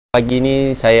Pagi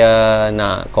ni saya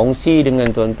nak kongsi dengan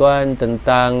tuan-tuan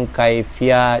tentang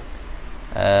kaifiat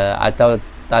atau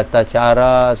tata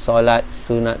cara solat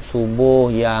sunat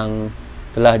subuh yang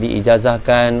telah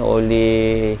diijazahkan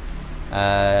oleh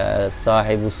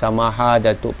sahibus samaha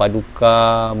Datuk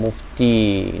Paduka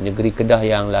Mufti Negeri Kedah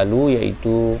yang lalu,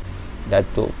 iaitu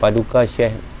Datuk Paduka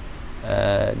Syekh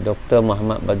Dr.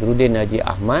 Muhammad Badruddin Haji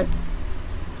Ahmad,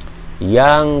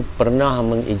 yang pernah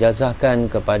mengijazahkan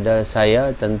kepada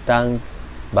saya tentang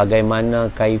bagaimana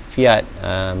kaifiat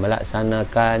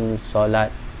melaksanakan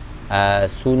solat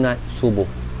sunat subuh.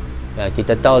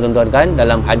 Kita tahu tuan-tuan kan,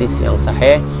 dalam hadis yang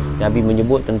sahih Nabi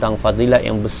menyebut tentang fadilat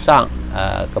yang besar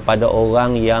kepada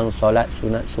orang yang solat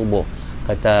sunat subuh.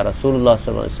 Kata Rasulullah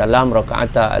SAW,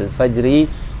 raka'ata al-fajri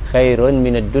khairun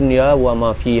minad dunya wa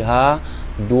ma fiha.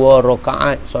 2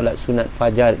 rakaat solat sunat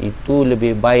fajar itu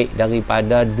lebih baik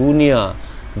daripada dunia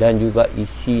dan juga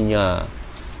isinya.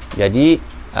 Jadi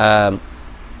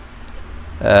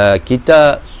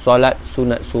kita solat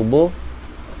sunat subuh,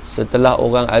 setelah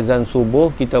orang azan subuh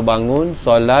kita bangun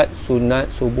solat sunat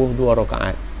subuh 2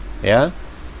 rakaat, ya,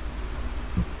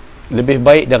 lebih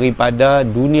baik daripada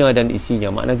dunia dan isinya.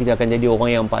 Maknanya kita akan jadi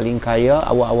orang yang paling kaya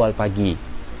awal-awal pagi.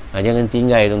 Jangan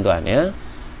tinggal tuan-tuan, ya.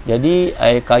 Jadi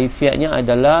kaifiatnya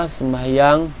adalah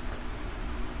sembahyang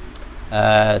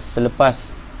selepas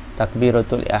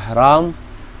takbiratul ihram,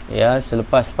 ya,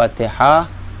 selepas Fatihah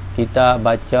kita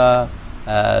baca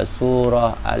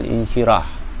surah Al-Insyirah,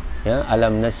 ya,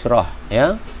 Alam Nashrah,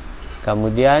 ya.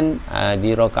 Kemudian di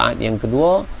rakaat yang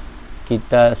kedua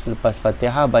kita selepas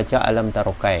Fatihah baca Alam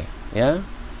Tarokai, ya.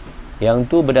 Yang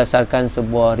tu berdasarkan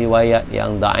sebuah riwayat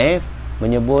yang dhaif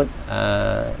menyebut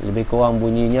lebih kurang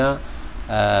bunyinya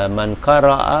man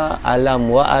qara'a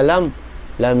alam wa alam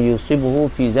lam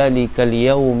yusibhu fi zalikal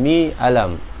yaumi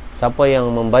alam. Siapa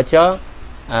yang membaca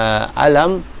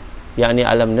alam, yakni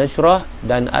Alam Nashrah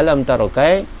dan Alam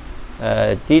Tarokai,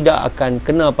 tidak akan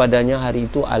kena padanya hari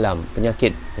itu alam,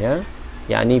 penyakit, ya,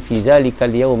 yakni fi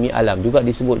zalikal yaumi alam. Juga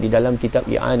disebut di dalam kitab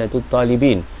I'anatul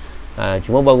Talibin.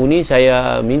 Cuma baru ni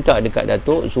saya minta dekat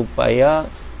Datuk supaya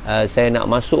saya nak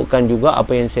masukkan juga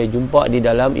apa yang saya jumpa di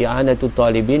dalam I'anatul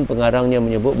Talibin. Pengarangnya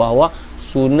menyebut bahawa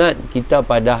sunat kita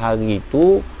pada hari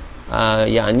itu,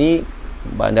 yakni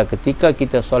pada ketika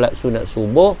kita solat sunat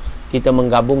subuh, kita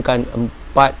menggabungkan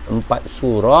empat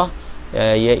surah,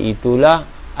 iaitulah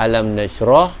Alam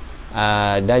Nashrah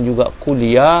dan juga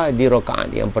Kuliah di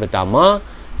rakaat yang pertama,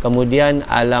 kemudian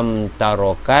Alam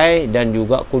Tarokai dan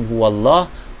juga Qul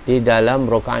Huwallah di dalam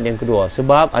rakaat yang kedua.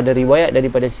 Sebab ada riwayat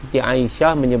daripada Siti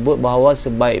Aisyah menyebut bahawa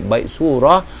sebaik-baik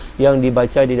surah yang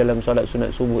dibaca di dalam solat sunat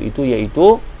subuh itu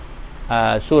iaitu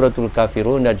suratul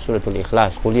Kafirun dan suratul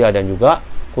Ikhlas, Kuliah dan juga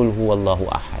Qul Huwallahu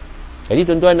Ahad.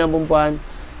 Jadi tuan-tuan dan puan-puan,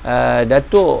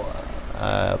 Datuk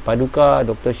Paduka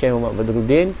Dr. Syekh Muhammad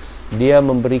Badruddin, dia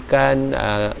memberikan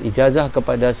ijazah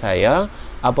kepada saya,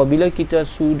 apabila kita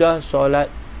sudah solat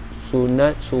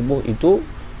sunat subuh itu,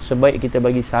 sebaik kita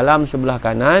bagi salam sebelah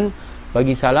kanan,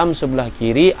 bagi salam sebelah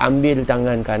kiri, ambil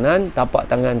tangan kanan, tapak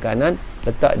tangan kanan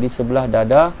letak di sebelah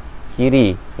dada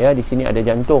kiri, ya, di sini ada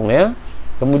jantung, ya.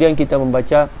 Kemudian kita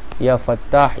membaca ya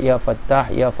Fattah, ya Fattah,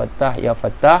 ya Fattah, ya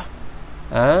Fattah,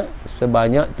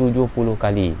 sebanyak 70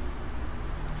 kali.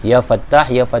 Ya Fattah,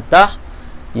 ya Fattah,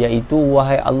 iaitu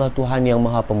wahai Allah Tuhan yang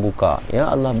Maha Pembuka, ya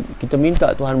Allah, kita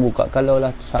minta Tuhan buka.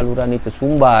 Kalaulah saluran ini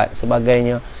tersumbat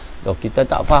sebagainya, kita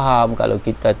tak faham, kalau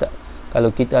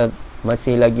kita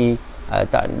masih lagi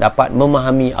tak dapat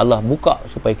memahami, Allah buka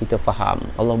supaya kita faham,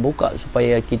 Allah buka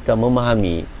supaya kita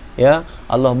memahami, ya,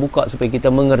 Allah buka supaya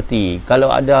kita mengerti. Kalau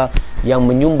ada yang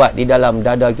menyumbat di dalam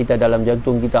dada kita, dalam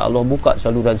jantung kita, Allah buka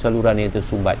saluran-saluran yang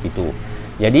tersumbat itu.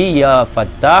 Jadi ya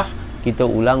Fattah kita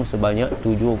ulang sebanyak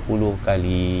 70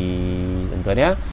 kali, tuan-tuan, ya.